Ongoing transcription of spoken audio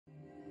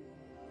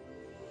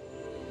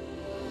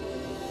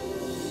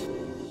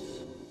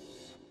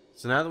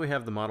So now that we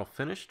have the model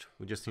finished,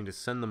 we just need to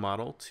send the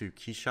model to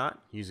KeyShot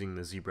using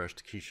the ZBrush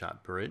to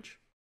KeyShot Bridge.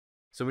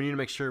 So we need to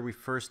make sure we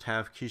first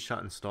have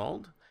KeyShot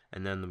installed,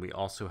 and then we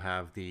also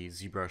have the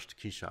ZBrush to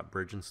KeyShot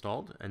Bridge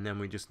installed, and then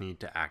we just need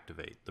to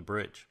activate the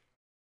bridge.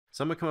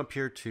 So I'm going to come up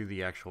here to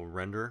the actual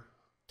render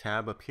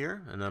tab up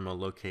here, and then I'm going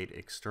to locate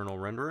external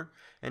renderer,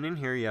 and in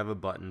here you have a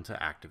button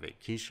to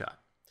activate KeyShot.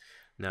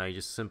 Now you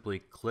just simply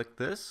click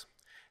this,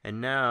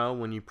 and now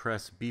when you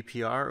press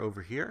BPR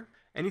over here,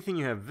 anything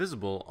you have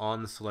visible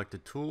on the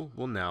selected tool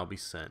will now be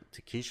sent to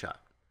KeyShot.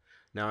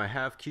 Now I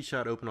have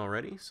KeyShot open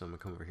already, so I'm going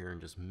to come over here and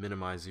just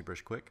minimize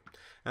ZBrush quick,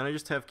 and I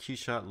just have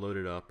KeyShot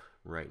loaded up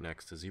right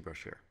next to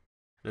ZBrush here.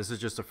 And this is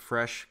just a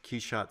fresh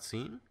KeyShot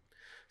scene.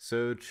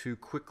 So to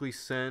quickly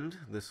send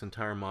this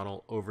entire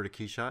model over to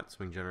KeyShot so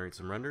we can generate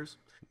some renders,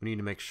 we need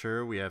to make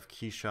sure we have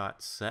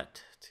KeyShot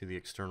set to the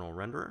external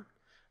renderer,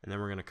 and then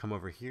we're going to come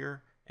over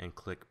here and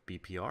click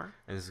BPR,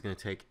 and this is going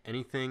to take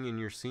anything in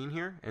your scene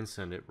here and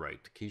send it right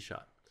to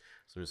KeyShot.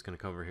 So I'm just going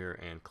to come over here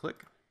and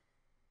click.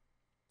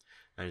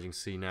 As you can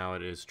see, now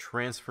it is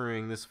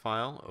transferring this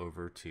file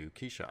over to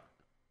KeyShot.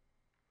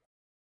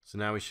 So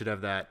now we should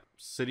have that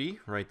city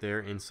right there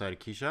inside of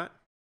KeyShot.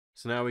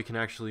 So now we can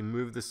actually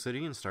move the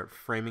city and start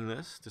framing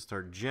this to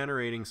start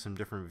generating some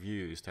different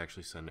views to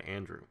actually send to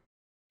Andrew.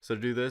 So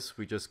to do this,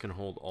 we just can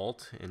hold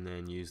Alt and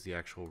then use the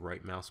actual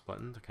right mouse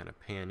button to kind of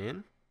pan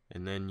in,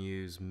 and then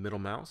use middle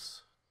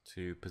mouse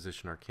to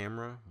position our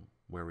camera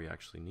where we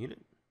actually need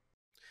it.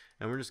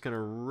 And we're just going to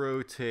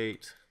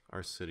rotate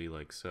our city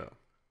like so.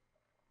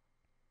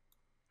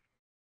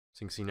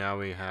 So you can see now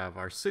we have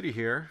our city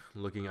here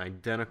looking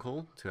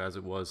identical to as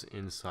it was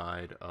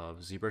inside of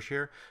ZBrush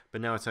here,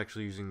 but now it's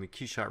actually using the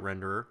KeyShot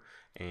renderer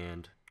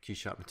and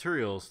KeyShot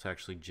materials to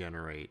actually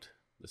generate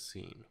the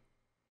scene.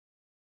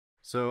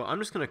 So I'm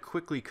just going to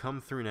quickly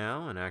come through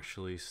now and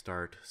actually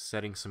start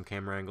setting some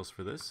camera angles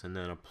for this, and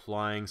then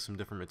applying some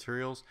different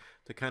materials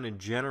to kind of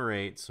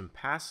generate some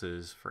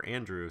passes for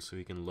Andrew so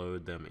he can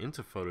load them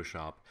into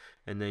Photoshop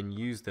and then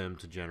use them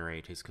to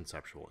generate his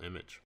conceptual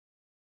image.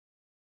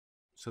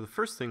 So the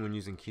first thing when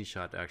using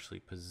KeyShot to actually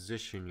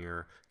position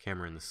your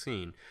camera in the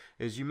scene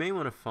is you may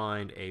want to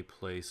find a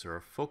place or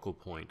a focal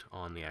point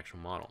on the actual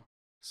model.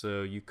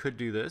 So you could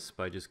do this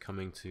by just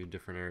coming to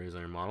different areas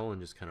on your model and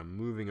just kind of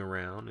moving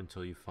around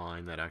until you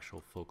find that actual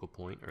focal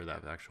point or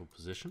that actual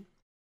position.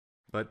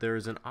 But there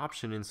is an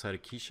option inside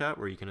of KeyShot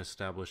where you can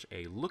establish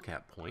a look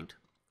at point.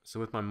 So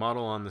with my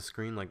model on the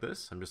screen like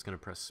this, I'm just going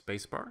to press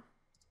spacebar.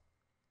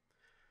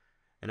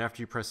 And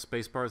after you press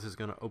spacebar, this is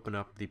going to open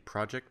up the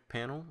project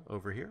panel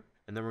over here.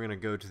 And then we're going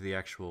to go to the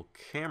actual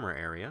camera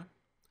area.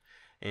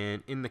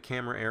 And in the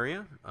camera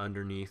area,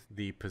 underneath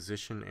the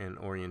position and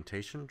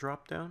orientation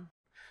drop-down,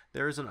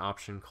 there is an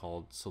option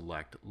called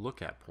Select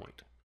Look At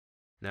Point.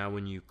 Now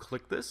when you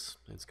click this,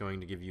 it's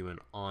going to give you an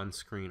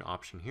on-screen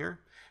option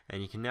here.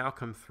 And you can now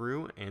come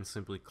through and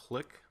simply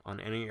click on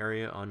any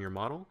area on your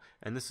model,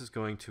 and this is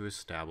going to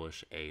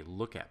establish a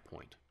look at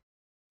point.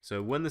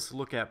 So when this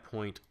look at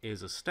point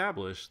is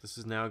established, this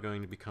is now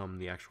going to become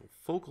the actual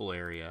focal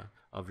area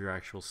of your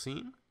actual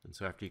scene. And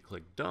so after you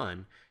click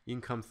done, you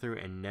can come through,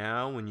 and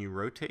now when you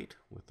rotate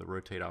with the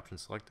rotate option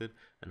selected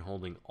and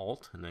holding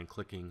Alt and then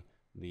clicking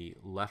the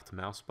left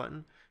mouse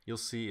button, you'll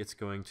see it's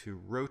going to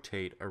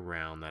rotate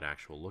around that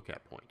actual look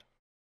at point.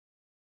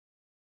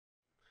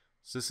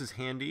 So this is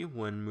handy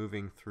when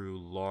moving through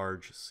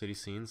large city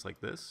scenes like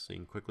this. So you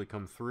can quickly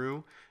come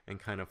through and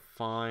kind of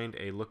find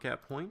a look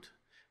at point,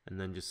 and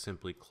then just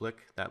simply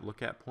click that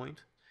look at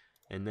point,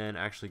 and then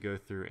actually go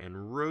through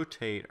and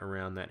rotate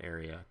around that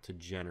area to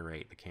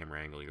generate the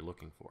camera angle you're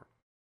looking for.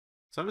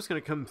 So I'm just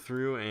going to come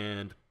through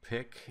and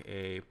pick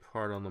a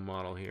part on the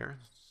model here.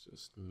 Let's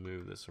just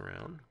move this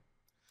around.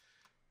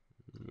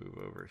 Move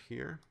over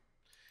here.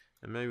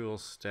 And maybe we'll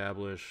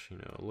establish,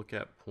 a look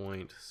at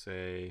point,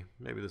 say,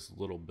 maybe this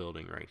little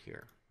building right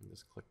here. And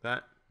just click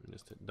that and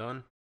just hit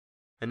done.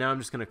 And now I'm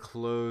just going to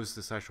close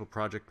this actual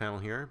project panel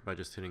here by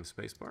just hitting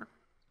spacebar.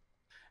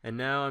 And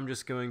now I'm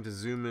just going to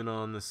zoom in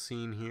on the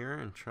scene here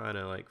and try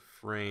to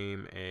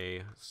frame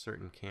a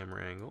certain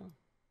camera angle.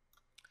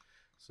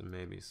 So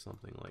maybe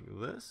something like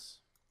this.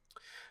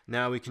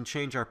 Now we can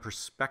change our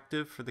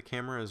perspective for the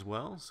camera as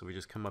well. So we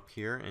just come up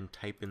here and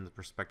type in the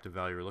perspective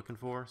value we're looking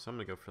for. So I'm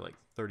going to go for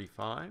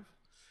 35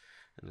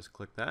 and just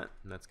click that,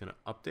 and that's going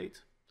to update.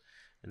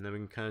 And then we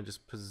can kind of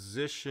just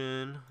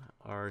position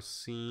our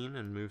scene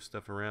and move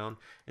stuff around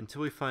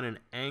until we find an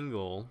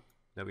angle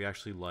that we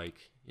actually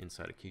like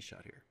inside of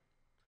KeyShot here.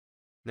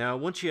 Now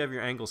once you have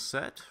your angle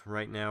set,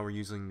 right now we're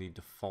using the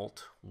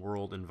default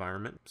world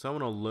environment. So I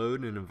want to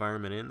load an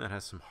environment in that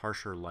has some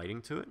harsher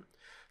lighting to it.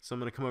 So I'm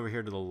going to come over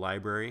here to the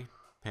library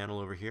panel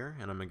over here,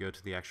 and I'm going to go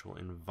to the actual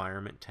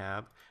environment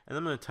tab, and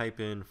I'm going to type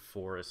in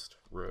Forest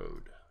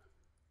Road.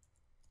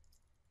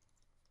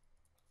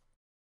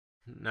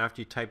 Now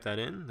after you type that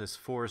in, this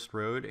Forest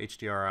Road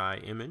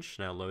HDRI image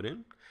should now load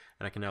in,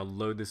 and I can now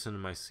load this into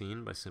my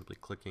scene by simply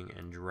clicking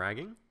and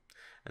dragging,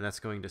 and that's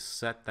going to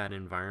set that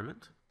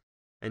environment.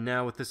 And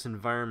now with this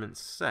environment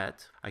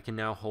set, I can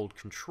now hold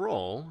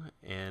Control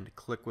and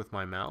click with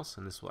my mouse,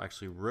 and this will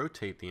actually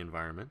rotate the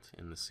environment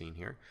in the scene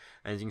here.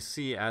 And as you can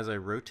see, as I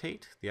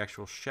rotate, the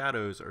actual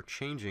shadows are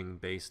changing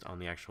based on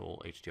the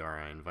actual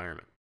HDRI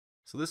environment.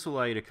 So this will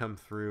allow you to come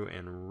through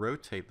and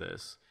rotate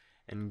this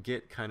and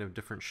get kind of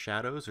different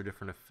shadows or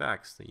different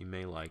effects that you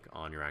may like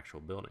on your actual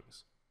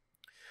buildings.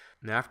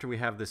 Now after we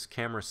have this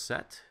camera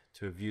set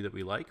to a view that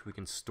we like, we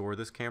can store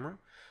this camera.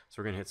 So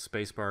we're going to hit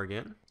spacebar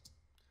again.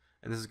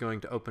 And this is going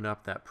to open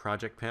up that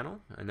project panel.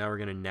 And now we're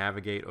going to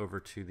navigate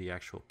over to the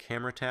actual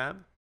camera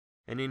tab.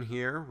 And in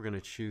here, we're going to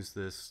choose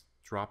this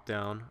drop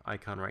down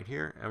icon right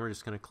here. And we're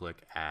just going to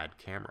click add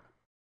camera.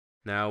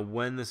 Now,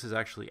 when this is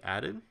actually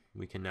added,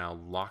 we can now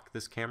lock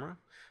this camera.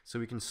 So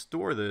we can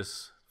store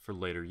this for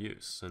later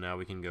use. So now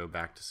we can go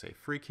back to say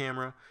free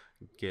camera,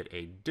 get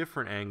a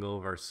different angle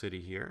of our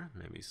city here,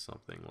 maybe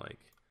something like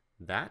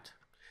that.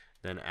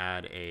 Then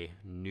add a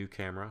new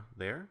camera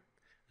there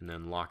and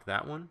then lock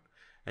that one.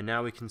 And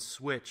now we can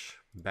switch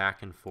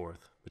back and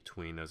forth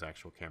between those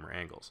actual camera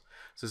angles.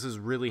 So this is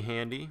really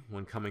handy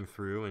when coming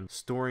through and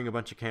storing a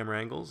bunch of camera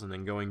angles and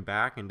then going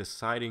back and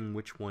deciding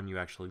which one you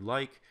actually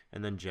like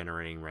and then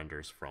generating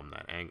renders from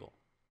that angle.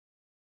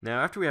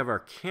 Now after we have our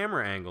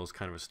camera angles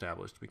kind of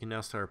established, we can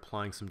now start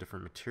applying some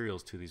different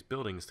materials to these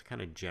buildings to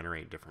kind of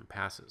generate different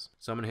passes.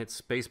 So I'm going to hit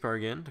spacebar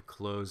again to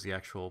close the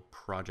actual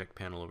project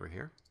panel over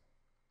here.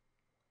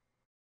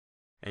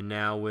 And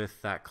now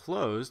with that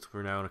closed,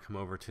 we're now going to come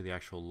over to the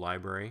actual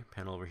library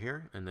panel over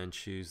here and then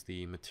choose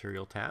the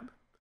material tab.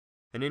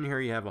 And in here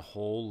you have a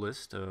whole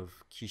list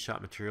of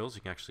KeyShot materials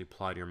you can actually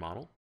apply to your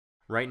model.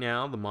 Right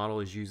now the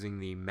model is using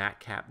the matte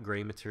cap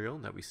gray material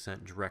that we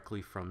sent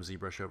directly from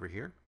ZBrush over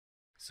here.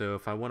 So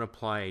if I want to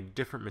apply a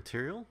different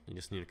material, you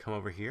just need to come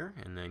over here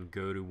and then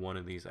go to one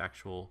of these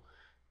actual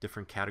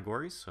different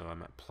categories. So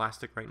I'm at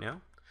plastic right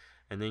now.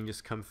 And then you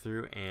just come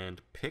through and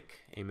pick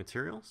a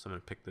material. So I'm going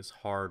to pick this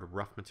hard,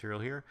 rough material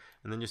here,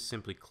 and then just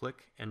simply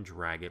click and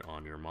drag it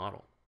on your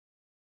model.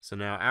 So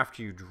now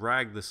after you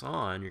drag this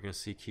on, you're going to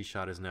see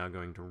KeyShot is now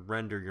going to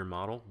render your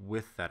model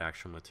with that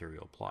actual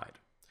material applied.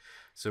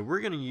 So we're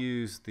going to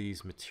use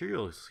these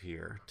materials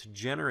here to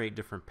generate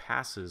different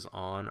passes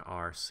on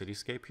our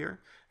cityscape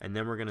here, and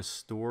then we're going to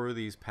store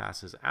these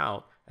passes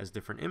out as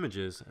different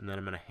images, and then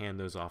I'm going to hand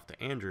those off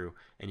to Andrew,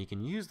 and you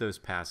can use those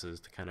passes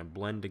to kind of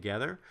blend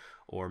together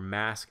or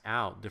mask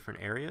out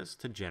different areas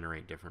to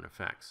generate different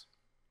effects.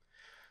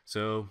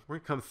 So we're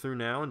going to come through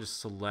now and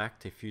just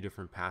select a few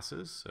different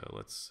passes. So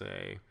let's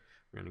say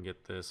we're going to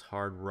get this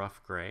hard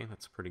rough gray.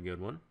 That's a pretty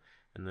good one.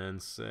 And then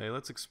say,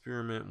 let's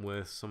experiment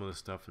with some of the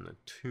stuff in the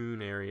toon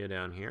area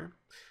down here.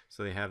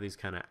 So they have these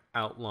kind of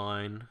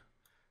outline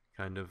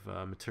kind of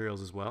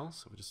materials as well.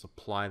 So we just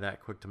apply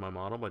that quick to my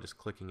model by just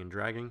clicking and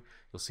dragging.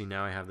 You'll see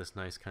now I have this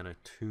nice kind of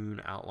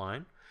toon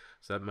outline.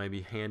 So that might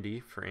be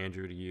handy for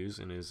Andrew to use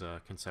in his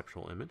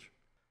conceptual image.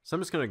 So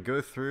I'm just going to go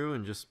through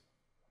and just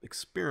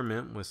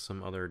experiment with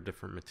some other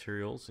different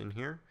materials in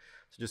here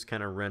to just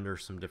kind of render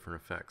some different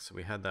effects. So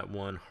we had that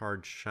one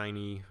hard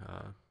shiny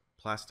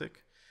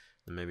plastic.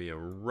 And maybe a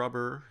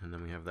rubber, and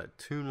then we have that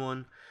toon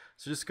one.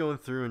 So just going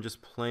through and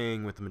just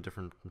playing with them in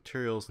different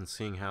materials and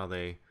seeing how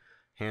they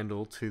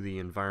handle to the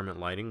environment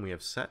lighting we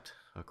have set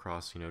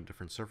across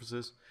different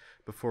surfaces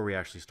before we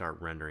actually start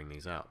rendering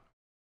these out.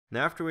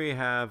 Now after we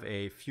have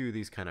a few of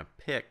these kind of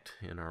picked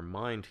in our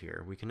mind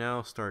here, we can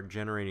now start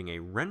generating a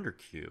render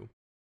queue,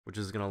 which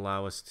is going to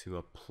allow us to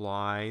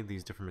apply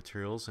these different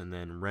materials and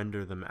then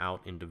render them out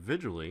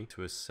individually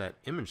to a set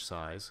image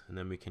size, and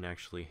then we can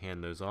actually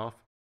hand those off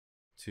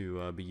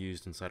to be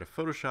used inside of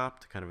Photoshop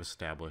to kind of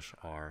establish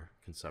our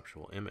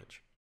conceptual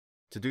image.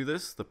 To do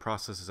this, the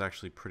process is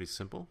actually pretty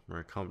simple. We're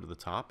going to come to the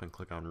top and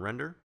click on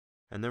Render,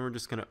 and then we're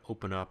just going to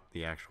open up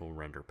the actual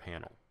render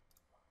panel.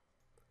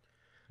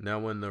 Now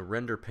when the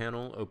render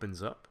panel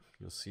opens up,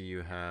 you'll see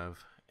you have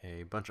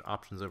a bunch of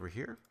options over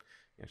here.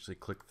 You actually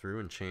click through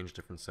and change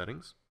different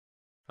settings.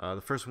 The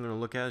first one we're going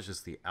to look at is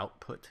just the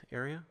output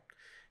area.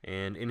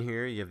 And in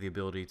here you have the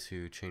ability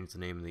to change the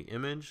name of the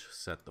image,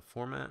 set the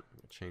format,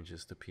 change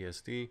this to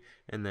PSD,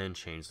 and then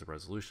change the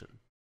resolution.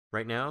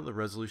 Right now the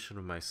resolution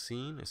of my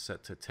scene is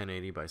set to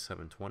 1080 by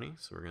 720,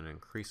 so we're going to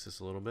increase this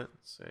a little bit.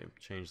 Say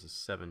change the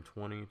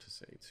 720 to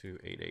say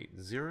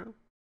 2880.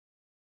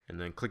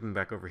 And then clicking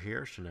back over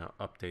here should now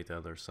update the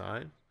other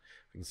side.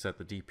 We can set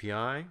the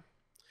DPI,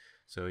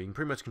 so you can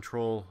pretty much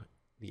control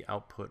the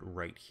output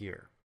right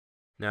here.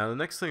 Now the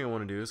next thing I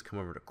want to do is come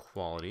over to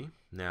quality.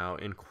 Now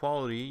in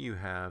quality you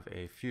have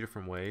a few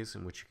different ways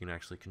in which you can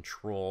actually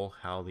control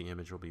how the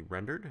image will be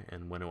rendered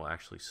and when it will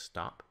actually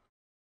stop.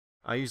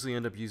 I usually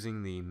end up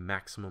using the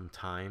maximum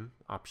time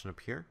option up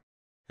here,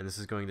 and this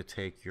is going to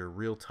take your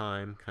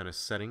real-time kind of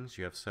settings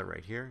you have set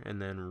right here and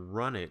then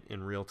run it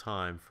in real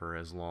time for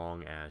as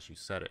long as you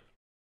set it.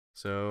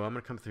 So I'm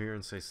going to come through here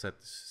and set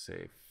this to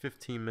say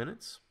 15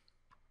 minutes.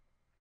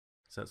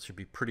 So that should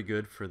be pretty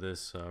good for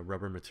this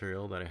rubber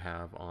material that I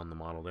have on the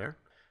model there.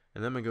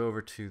 And then I'm going to go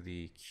over to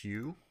the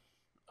queue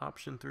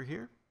option through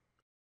here.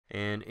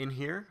 And in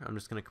here, I'm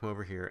just going to come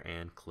over here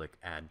and click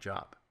Add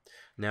Job.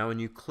 Now when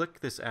you click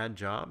this add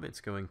job,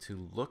 it's going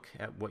to look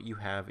at what you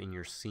have in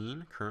your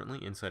scene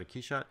currently inside of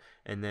KeyShot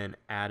and then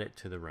add it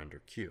to the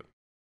render queue.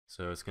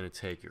 So it's going to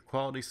take your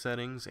quality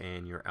settings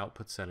and your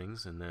output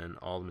settings and then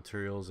all the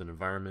materials and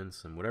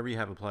environments and whatever you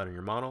have applied on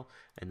your model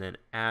and then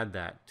add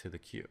that to the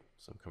queue.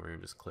 So I'm coming here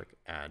and just click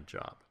add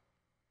job.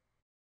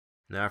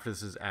 Now after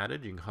this is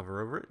added, you can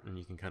hover over it and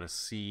you can kind of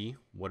see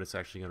what it's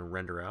actually going to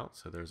render out.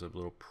 So there's a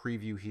little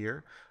preview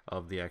here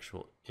of the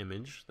actual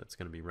image that's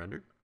going to be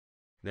rendered.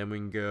 Then we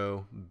can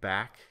go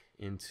back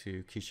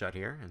into KeyShot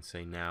here and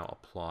say now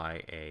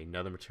apply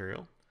another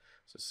material.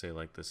 So say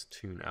like this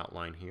toon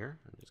outline here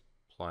and just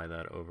apply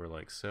that over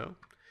like so,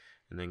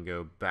 and then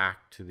go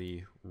back to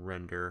the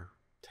render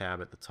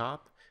tab at the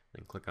top,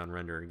 then click on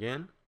render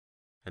again.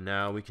 And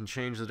now we can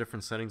change the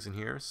different settings in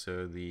here.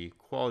 So the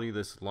quality of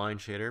this line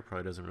shader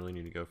probably doesn't really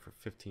need to go for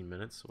 15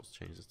 minutes, so we'll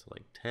change this to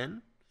like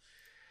 10.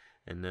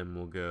 And then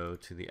we'll go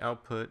to the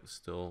output,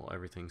 still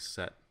everything's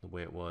set the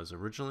way it was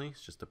originally,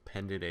 it's just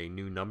appended a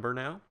new number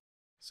now.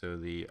 So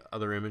the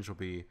other image will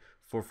be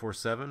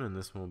 447 and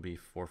this one will be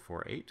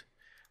 448.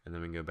 And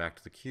then we can go back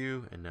to the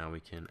queue, and now we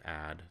can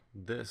add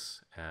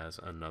this as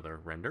another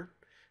render.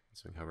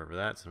 So we can hover over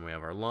that. So then we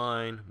have our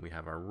line, we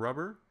have our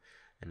rubber,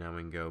 and now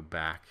we can go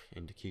back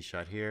into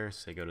KeyShot here,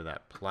 say go to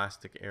that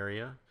plastic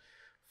area,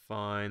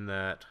 find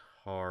that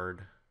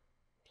hard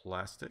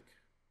plastic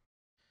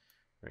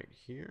right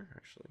here.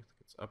 Actually, I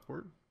think it's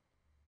upward.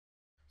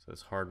 So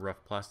it's hard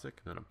rough plastic,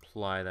 and then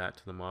apply that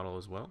to the model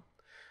as well.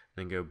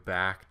 Then go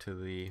back to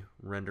the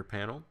render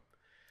panel.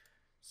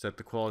 Set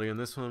the quality on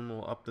this one,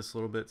 we'll up this a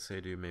little bit,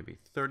 say do maybe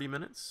 30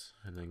 minutes,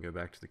 and then go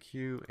back to the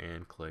queue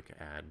and click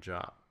add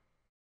job.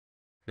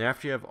 Now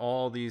after you have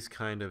all these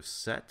kind of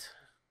set,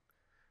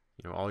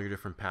 all your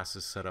different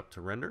passes set up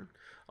to render,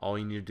 all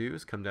you need to do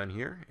is come down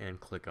here and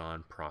click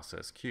on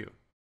process queue.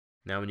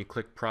 Now when you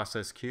click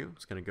process queue,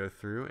 it's going to go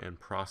through and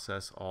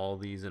process all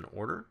these in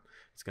order.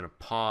 It's going to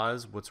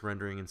pause what's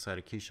rendering inside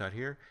of KeyShot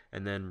here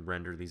and then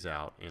render these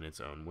out in its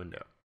own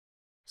window.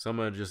 So I'm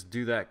going to just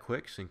do that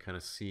quick so you can kind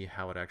of see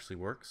how it actually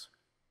works.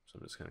 So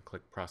I'm just going to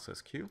click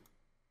process queue.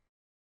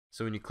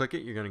 So when you click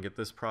it, you're going to get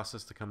this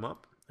process to come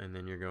up, and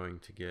then you're going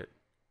to get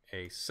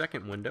a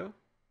second window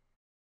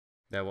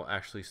that will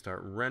actually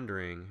start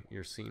rendering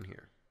your scene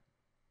here.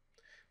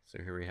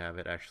 So here we have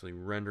it actually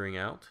rendering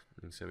out.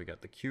 And so we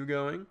got the queue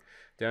going.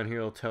 Down here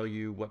it'll tell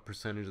you what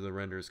percentage of the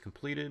render is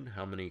completed,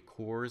 how many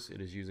cores it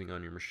is using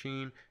on your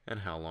machine, and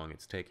how long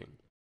it's taking.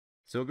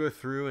 So we'll go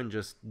through and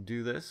just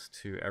do this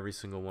to every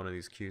single one of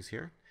these queues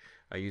here.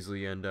 I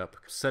usually end up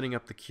setting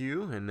up the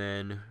queue and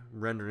then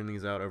rendering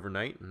these out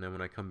overnight, and then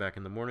when I come back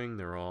in the morning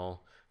they're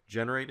all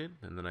generated,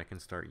 and then I can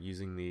start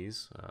using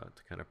these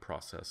to kind of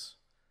process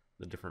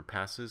the different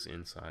passes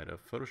inside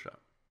of Photoshop.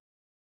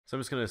 So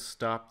I'm just going to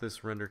stop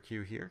this render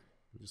queue here,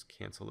 just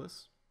cancel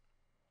this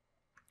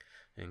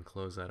and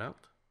close that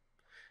out,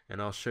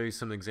 and I'll show you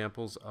some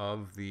examples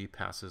of the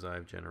passes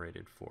I've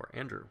generated for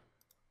Andrew.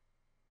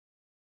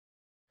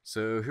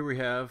 So here we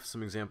have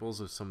some examples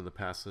of some of the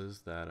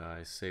passes that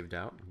I saved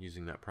out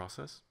using that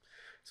process.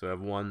 So I have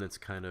one that's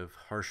kind of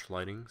harsh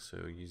lighting,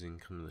 so using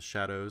some of the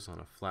shadows on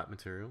a flat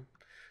material.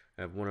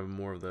 I have one of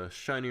more of the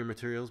shinier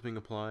materials being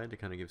applied to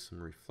kind of give some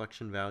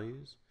reflection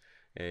values.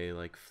 A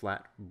like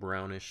flat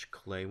brownish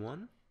clay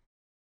one.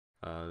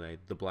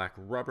 The black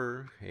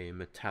rubber, a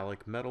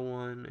metallic metal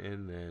one,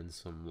 and then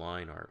some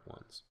line art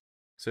ones.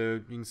 So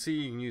you can see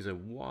you can use a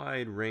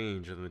wide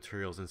range of the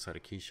materials inside a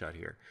KeyShot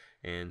here.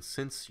 And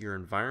since your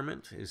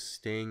environment is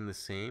staying the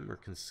same or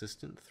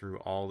consistent through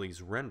all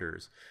these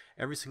renders,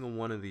 every single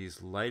one of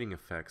these lighting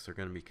effects are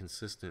going to be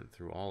consistent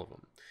through all of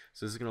them.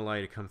 So this is going to allow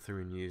you to come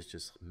through and use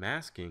just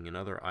masking and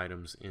other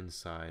items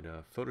inside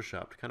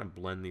Photoshop to kind of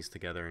blend these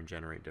together and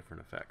generate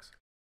different effects.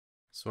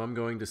 So I'm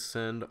going to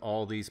send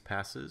all these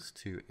passes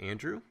to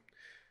Andrew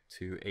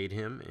to aid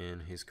him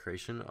in his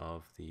creation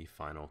of the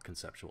final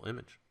conceptual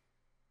image.